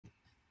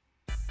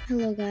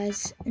Hello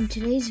guys, in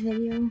today's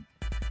video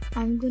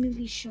I'm going to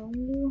be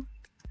showing you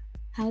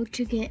how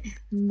to get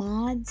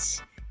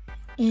mods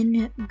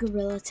in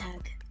Gorilla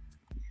Tag.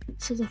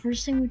 So the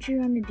first thing what you're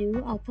going to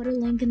do, I'll put a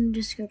link in the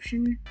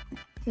description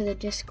for the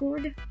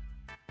Discord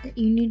that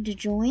you need to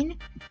join.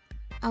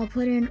 I'll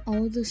put in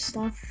all the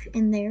stuff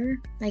in there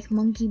like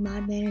Monkey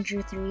Mod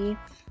Manager 3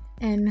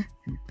 and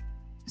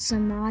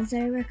some mods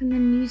that I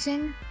recommend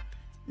using.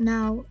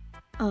 Now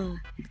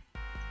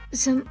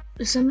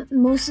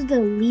most of the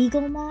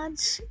legal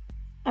mods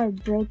are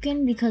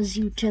broken because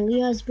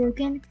Utilia is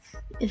broken.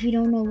 If you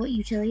don't know what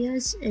Utilia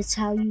is, it's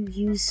how you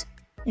use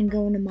and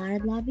go into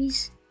modded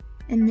lobbies.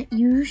 And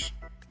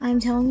I'm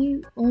telling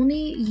you,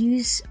 only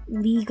use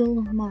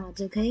legal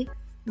mods, okay?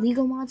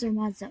 Legal mods are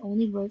mods that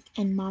only work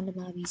in modded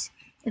lobbies.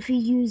 If you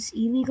use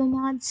illegal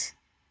mods,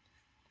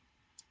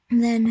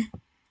 then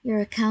your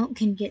account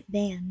can get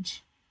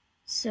banned.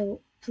 So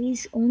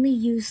please only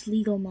use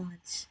legal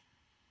mods.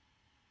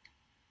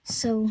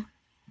 So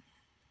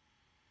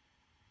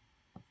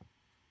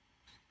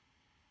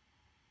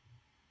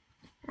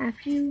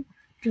after you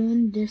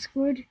join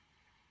Discord,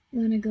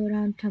 you want to go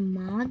down to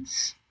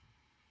mods,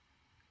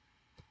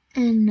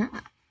 and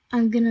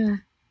I'm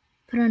gonna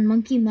put on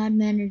Monkey Mod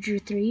Manager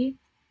 3.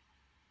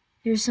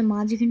 Here's some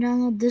mods you can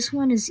download. This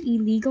one is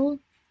illegal,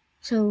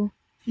 so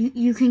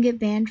you can get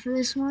banned for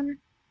this one.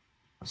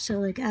 So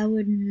like I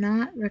would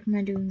not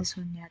recommend doing this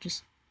one. Yeah,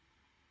 just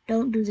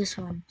don't do this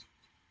one.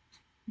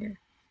 There.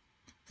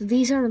 So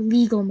these are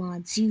legal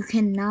mods. You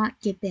cannot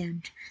get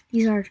banned.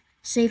 These are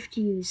safe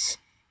to use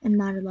in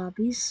modded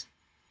lobbies.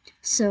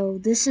 So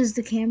this is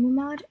the camera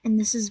mod, and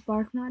this is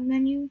Bark mod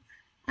menu.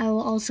 I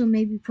will also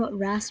maybe put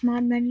RAS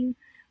mod menu,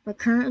 but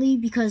currently,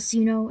 because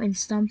in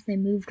Stump they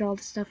moved all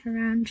the stuff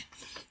around,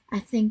 I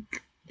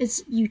think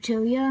it's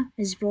Utilia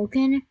is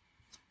broken.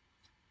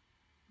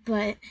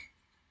 But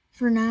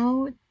for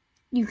now,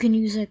 you can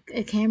use a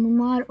camera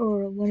mod,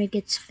 or when it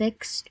gets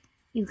fixed,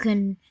 you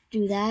can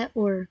do that.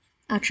 Or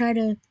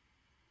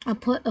I'll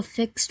put a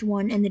fixed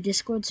one in the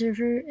Discord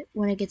server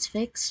when it gets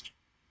fixed.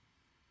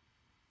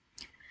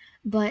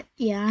 But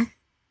yeah,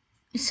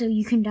 so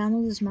you can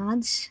download those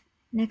mods.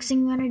 Next thing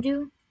you want to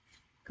do,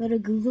 go to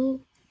Google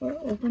or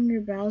open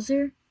your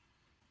browser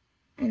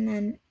and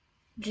then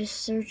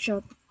just search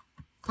up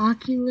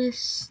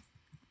Oculus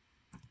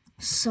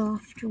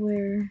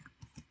software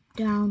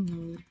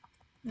download.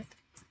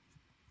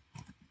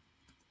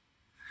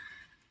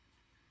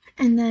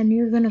 And then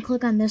you're going to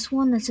click on this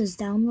one that says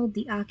download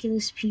the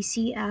Oculus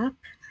PC app.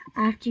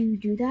 After you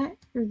do that,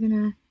 you're going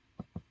to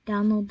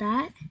download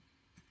that.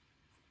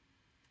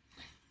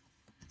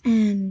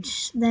 And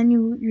then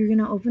you're going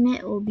to open it.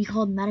 It will be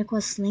called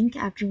MetaQuest Link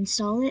after you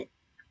install it.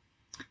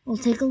 It will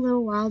take a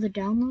little while to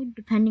download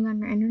depending on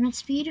your internet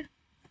speed.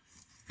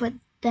 But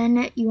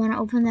then you want to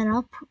open that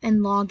up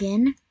and log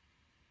in.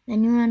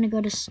 Then you want to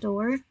go to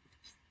store.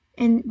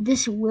 And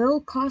this will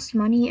cost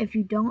money if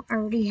you don't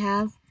already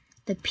have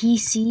the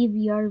PC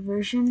VR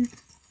version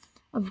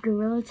of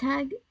Gorilla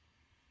Tag.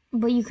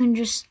 But you can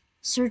just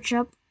search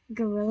up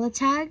Gorilla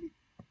Tag,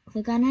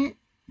 click on it,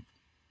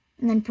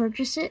 and then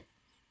purchase it.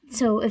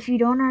 So if you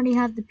don't already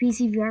have the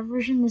PC VR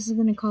version, this is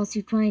going to cost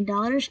you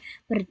 $20,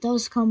 but it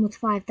does come with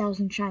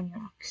 5,000 shiny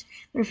rocks.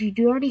 But if you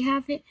do already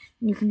have it,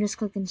 then you can just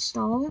click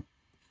install.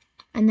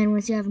 And then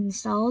once you have it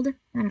installed, you're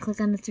going to click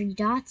on the three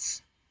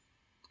dots,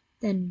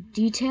 then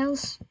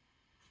details.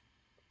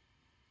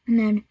 And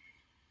then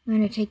I'm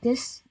going to take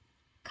this,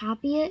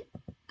 copy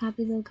the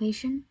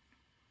location,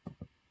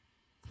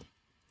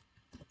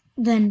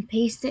 then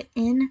paste it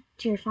in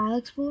to your file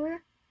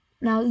explorer.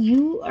 Now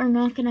you are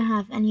not going to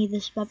have any of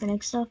this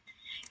BepInEx stuff.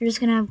 You're just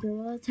going to have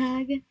Gorilla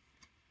Tag,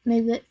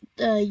 maybe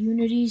the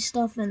Unity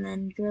stuff, and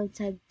then Gorilla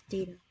Tag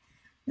data.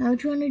 Now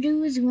what you want to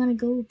do is you want to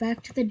go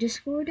back to the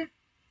Discord,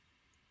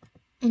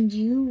 and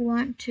you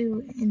want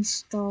to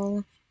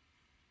install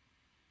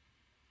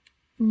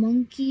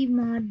Monkey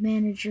Mod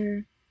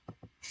Manager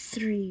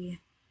 3.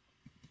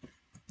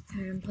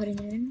 I'm putting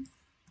it in.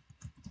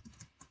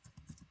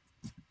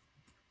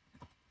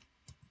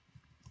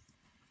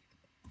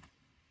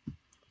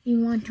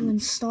 You want to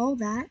install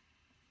that,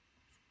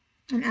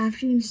 and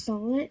after you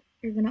install it,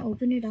 you're going to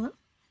open it up.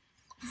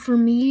 For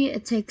me,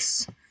 it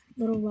takes a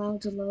little while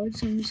to load,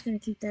 so I'm just going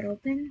to keep that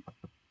open.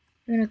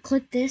 You're going to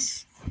click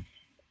this,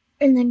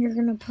 and then you're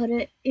going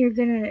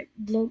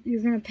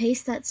to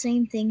paste that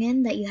same thing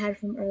in that you had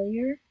from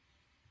earlier,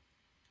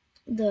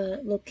 the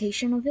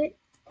location of it,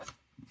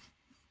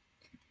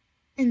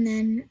 and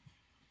then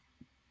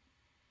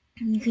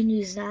you can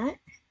use that.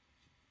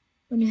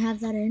 When you have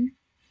that in,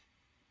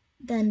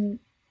 then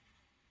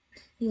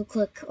you'll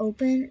click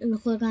open, you'll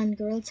click on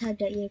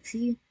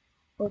GorillaTag.exe,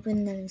 open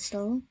and then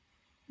install.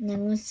 And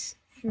then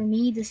for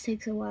me, this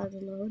takes a while to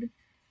load.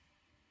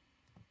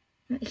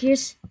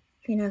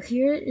 Now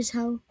here is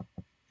how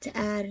to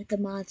add the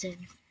mods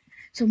in.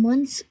 So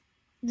once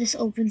this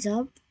opens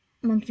up,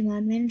 Monkey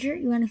Mod Manager,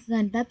 you want to click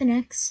on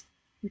BepInEx,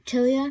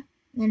 Utilia,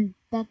 then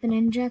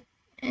BepInJect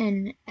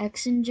and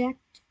XInject,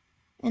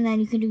 and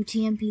then you can do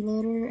TMP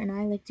Loader, and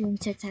I like doing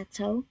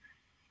Tic-Tac-Toe.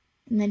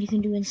 and then you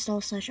can do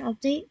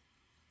install/update,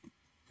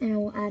 and it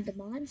will add the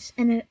mods.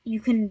 And you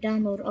can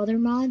download other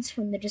mods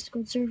from the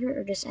Discord server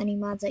or just any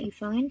mods that you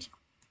find.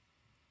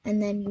 And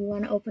then you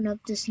want to open up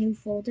this new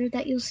folder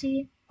that you'll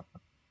see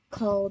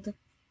called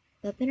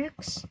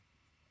WeaponX,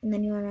 and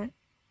then you want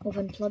to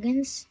open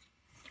plugins,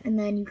 and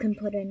then you can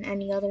put in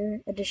any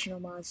other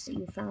additional mods that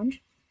you found.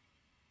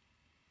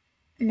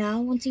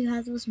 Now, once you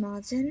have those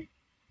mods in,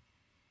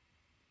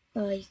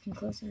 you can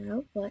close that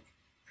out, but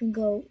you can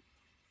go.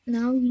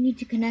 Now you need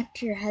to connect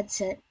to your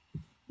headset.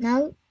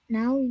 Now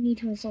you need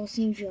to install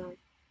SteamVR.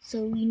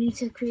 So you need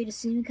to create a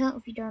Steam account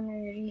if you don't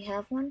already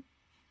have one.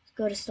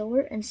 Go to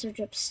store and search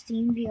up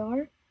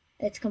SteamVR.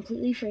 It's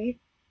completely free.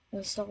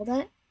 Install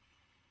that.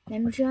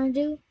 Then what you want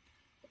to do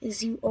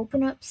is you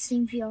open up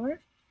SteamVR.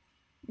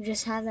 You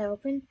just have that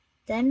open.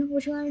 Then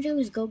what you want to do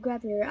is go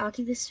grab your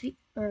Oculus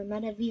or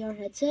Meta VR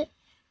headset,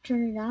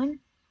 turn it on,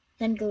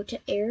 then go to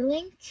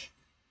AirLink,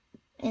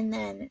 and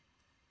then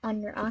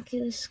on your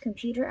Oculus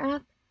computer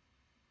app,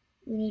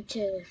 you need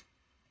to,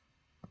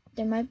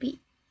 there might be,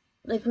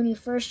 like when you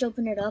first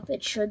open it up,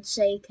 it should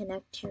say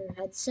connect to your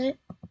headset.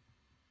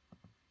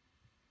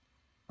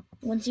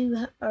 Once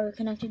you are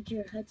connected to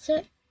your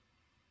headset,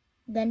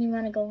 then you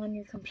want to go on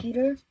your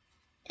computer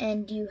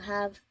and you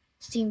have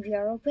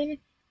SteamVR open.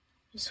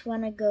 Just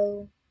want to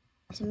go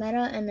to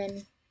Meta and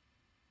then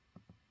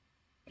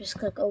just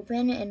click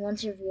open, and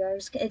once your VR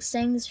is, it's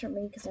saying this for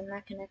me because I'm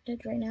not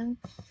connected right now,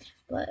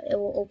 but it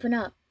will open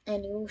up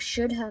and you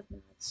should have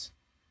mods.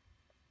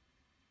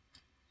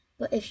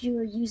 But if you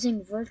are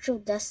using virtual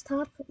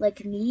desktop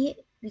like me,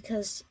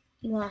 because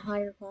you want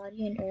higher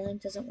quality and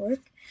AirLink doesn't work,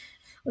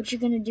 what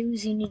you're going to do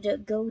is you need to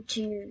go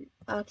to your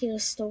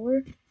Oculus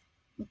store,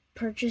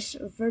 purchase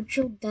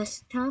virtual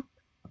desktop,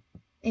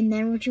 and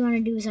then what you want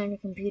to do is on your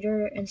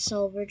computer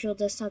install Virtual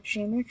Desktop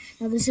Streamer.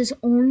 Now this is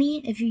only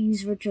if you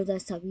use Virtual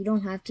Desktop. You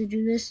don't have to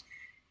do this.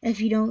 If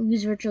you don't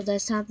use Virtual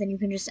Desktop, then you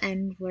can just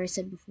end where I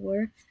said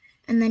before.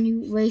 And then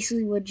you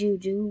basically what you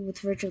do with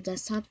Virtual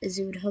Desktop is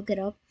you would hook it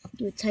up.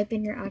 You would type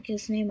in your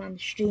Oculus name on the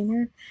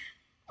streamer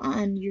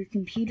on your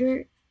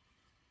computer,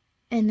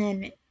 and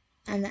then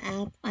on the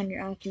app on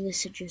your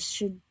Oculus it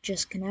should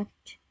just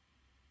connect.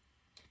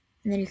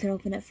 And then you can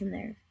open it from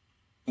there.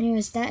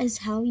 Anyways, that is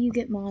how you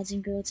get mods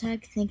in Gorilla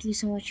Tag. Thank you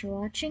so much for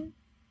watching.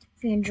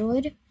 If you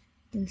enjoyed,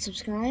 then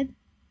subscribe,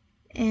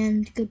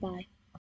 and goodbye.